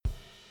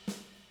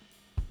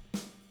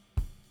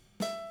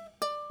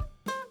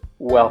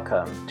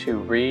Welcome to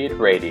Read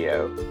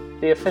Radio,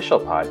 the official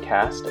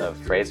podcast of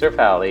Fraser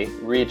Valley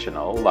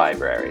Regional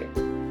Library.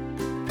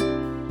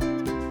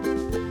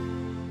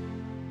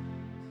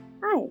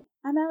 Hi,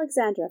 I'm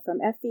Alexandra from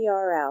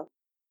FVRL.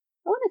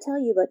 I want to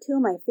tell you about two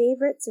of my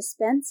favorite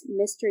suspense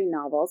mystery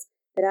novels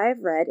that I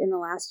have read in the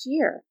last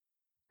year.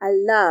 I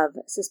love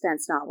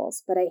suspense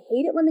novels, but I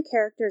hate it when the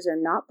characters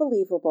are not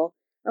believable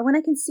or when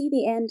I can see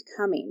the end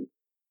coming.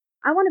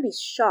 I want to be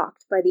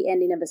shocked by the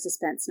ending of a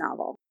suspense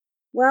novel.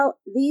 Well,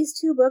 these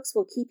two books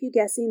will keep you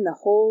guessing the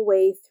whole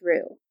way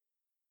through.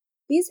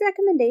 These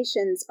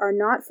recommendations are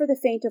not for the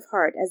faint of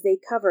heart as they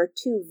cover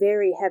two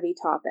very heavy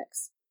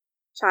topics: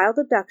 child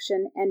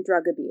abduction and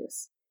drug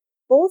abuse.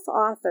 Both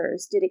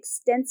authors did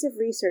extensive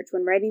research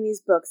when writing these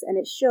books, and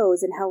it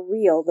shows in how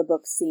real the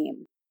books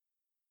seem.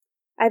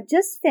 I've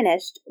just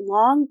finished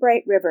Long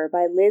Bright River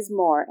by Liz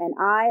Moore, and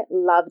I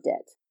loved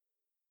it.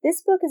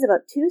 This book is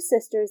about two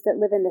sisters that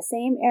live in the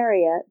same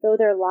area, though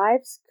their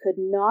lives could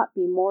not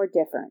be more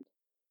different.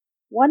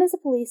 One is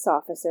a police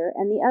officer,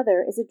 and the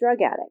other is a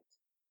drug addict.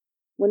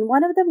 When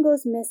one of them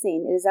goes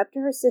missing, it is up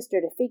to her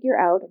sister to figure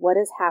out what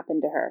has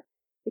happened to her.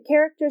 The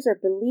characters are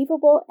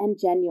believable and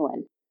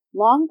genuine.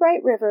 Long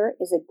Bright River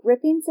is a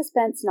gripping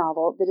suspense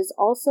novel that is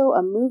also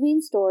a moving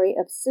story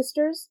of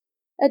sisters,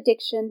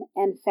 addiction,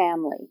 and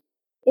family.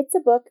 It's a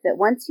book that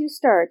once you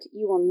start,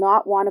 you will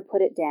not want to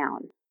put it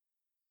down.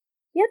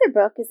 The other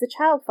book is The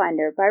Child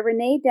Finder by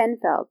Renee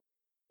Denfeld.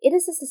 It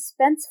is a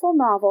suspenseful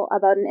novel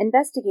about an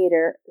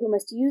investigator who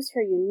must use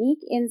her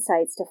unique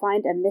insights to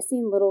find a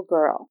missing little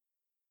girl.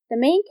 The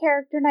main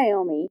character,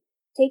 Naomi,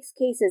 takes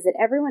cases that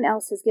everyone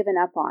else has given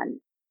up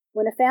on.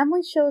 When a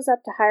family shows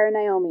up to hire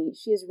Naomi,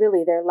 she is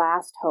really their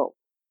last hope.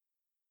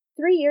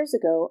 3 years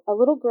ago, a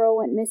little girl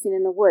went missing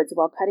in the woods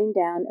while cutting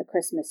down a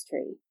Christmas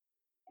tree.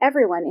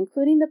 Everyone,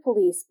 including the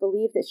police,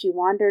 believed that she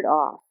wandered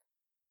off,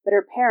 but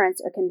her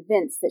parents are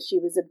convinced that she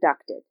was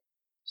abducted.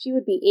 She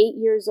would be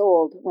 8 years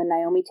old when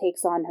Naomi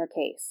takes on her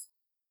case.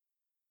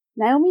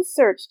 Naomi's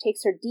search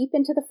takes her deep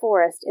into the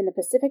forest in the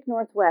Pacific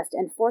Northwest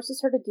and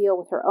forces her to deal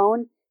with her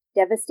own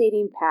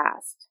devastating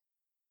past.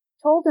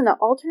 Told in the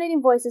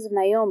alternating voices of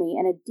Naomi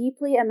and a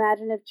deeply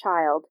imaginative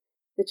child,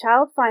 The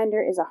Child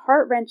Finder is a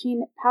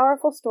heart-wrenching,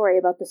 powerful story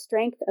about the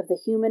strength of the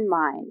human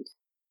mind.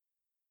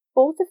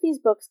 Both of these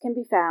books can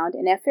be found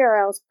in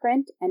FVRL's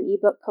print and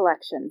ebook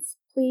collections.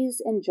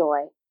 Please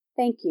enjoy.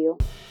 Thank you.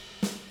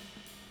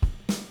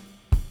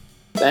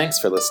 Thanks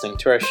for listening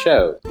to our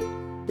show.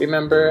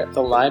 Remember,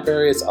 the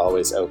library is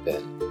always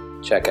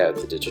open. Check out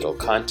the Digital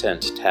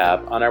Content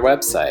tab on our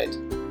website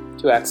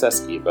to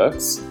access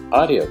ebooks,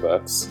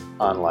 audiobooks,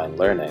 online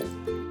learning,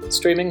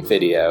 streaming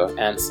video,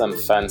 and some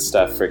fun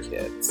stuff for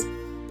kids.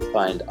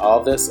 Find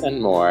all this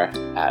and more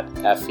at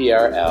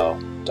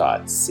ferl.ca.